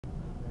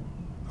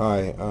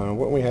Hi,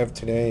 what we have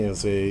today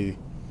is a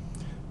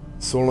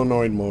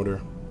solenoid motor.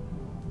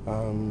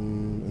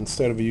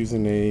 Instead of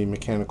using a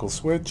mechanical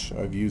switch,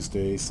 I've used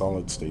a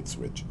solid state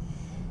switch.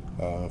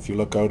 If you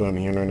look out on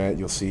the internet,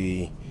 you'll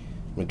see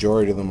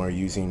majority of them are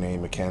using a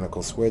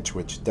mechanical switch,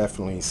 which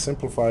definitely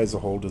simplifies the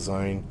whole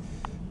design,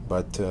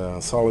 but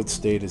solid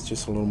state is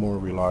just a little more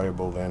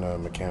reliable than a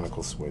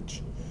mechanical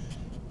switch.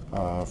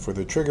 For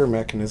the trigger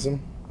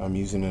mechanism, I'm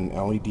using an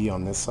LED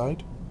on this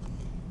side,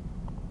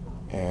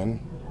 and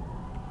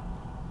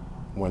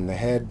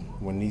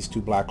when these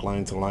two black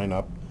lines line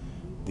up,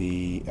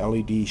 the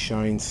LED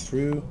shines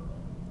through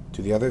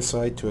to the other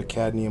side to a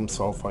cadmium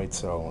sulfide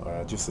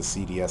cell, just a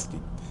CDS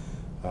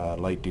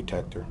light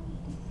detector,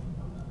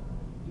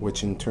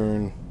 which in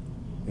turn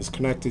is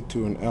connected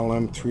to an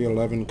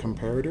LM311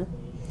 comparator.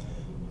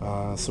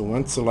 So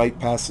once the light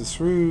passes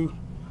through,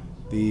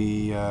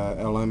 the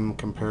LM311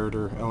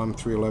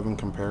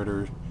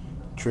 comparator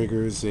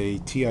triggers a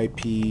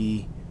TIP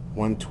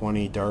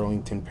 120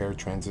 Darlington pair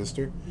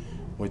transistor,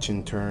 which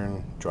in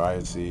turn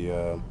drives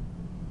the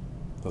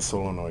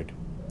solenoid.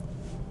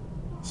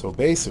 So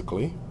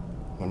basically,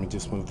 let me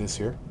just move this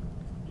here.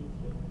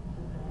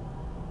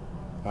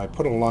 I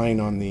put a line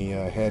on the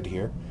head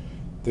here.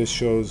 This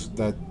shows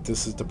that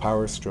this is the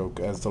power stroke.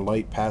 As the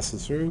light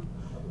passes through,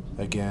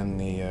 again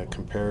the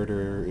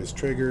comparator is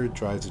triggered,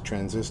 drives the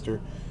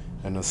transistor,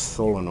 and the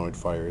solenoid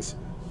fires.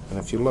 And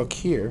if you look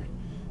here,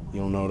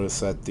 you'll notice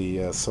that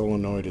the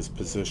solenoid is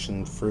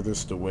positioned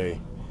furthest away.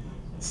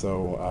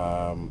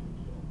 So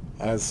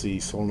as the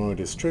solenoid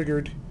is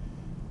triggered,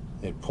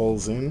 it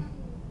pulls in,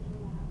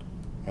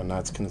 and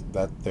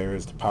that there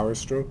is the power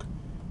stroke,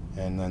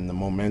 and then the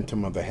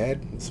momentum of the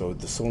head. So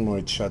the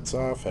solenoid shuts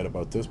off at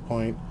about this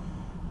point.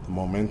 The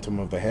momentum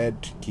of the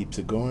head keeps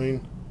it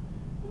going,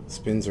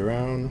 spins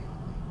around.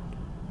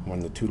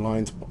 When the two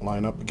lines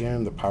line up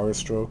again, the power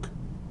stroke,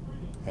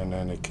 and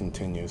then it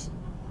continues.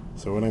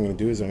 So what I'm going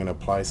to do is I'm going to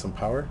apply some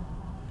power.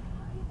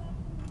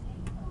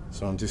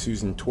 So I'm just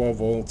using 12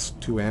 volts,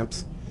 2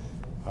 amps,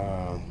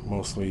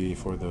 mostly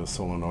for the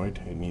solenoid.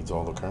 It needs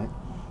all the current.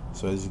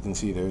 So as you can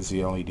see, there's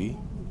the LED,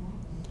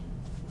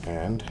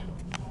 and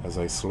as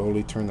I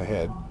slowly turn the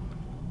head,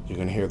 you're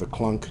going to hear the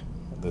clunk,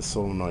 the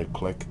solenoid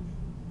click.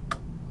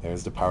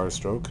 There's the power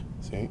stroke,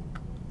 see?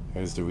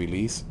 There's the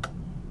release.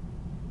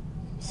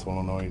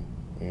 Solenoid,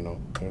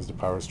 there's the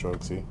power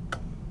stroke, see?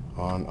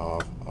 On,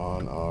 off,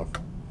 on, off,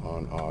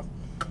 on, off.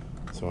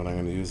 So what I'm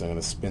going to do is I'm going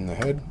to spin the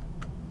head.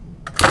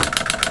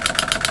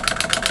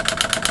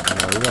 And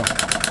there we go.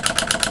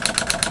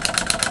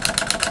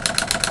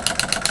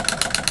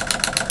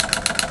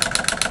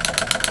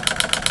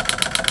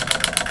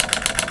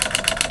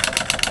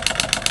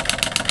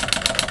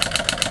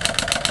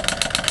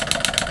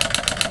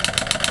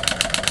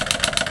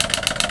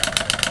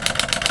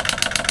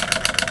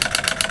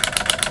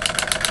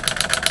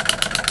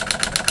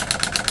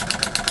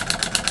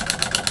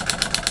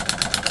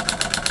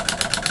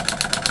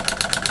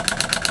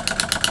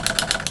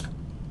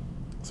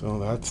 So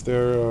that's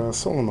their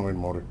solenoid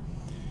motor.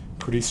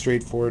 Pretty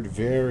straightforward,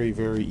 very,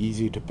 very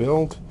easy to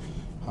build.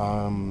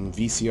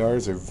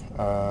 VCRs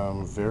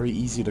are very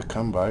easy to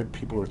come by.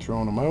 People are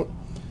throwing them out.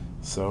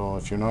 So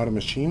if you're not a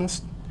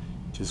machinist,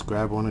 just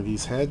grab one of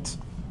these heads,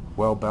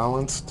 well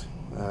balanced,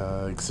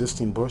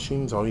 existing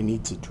bushings. All you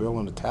need is a drill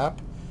and a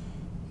tap,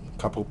 a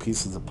couple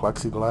pieces of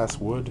plexiglass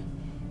wood.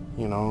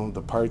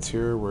 The parts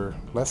here were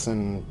less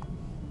than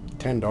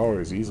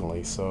 $10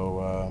 easily.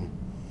 So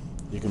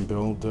you can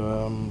build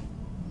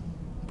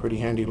pretty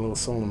handy little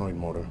solenoid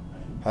motor.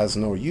 Has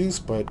no use,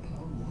 but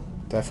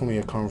definitely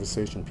a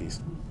conversation piece.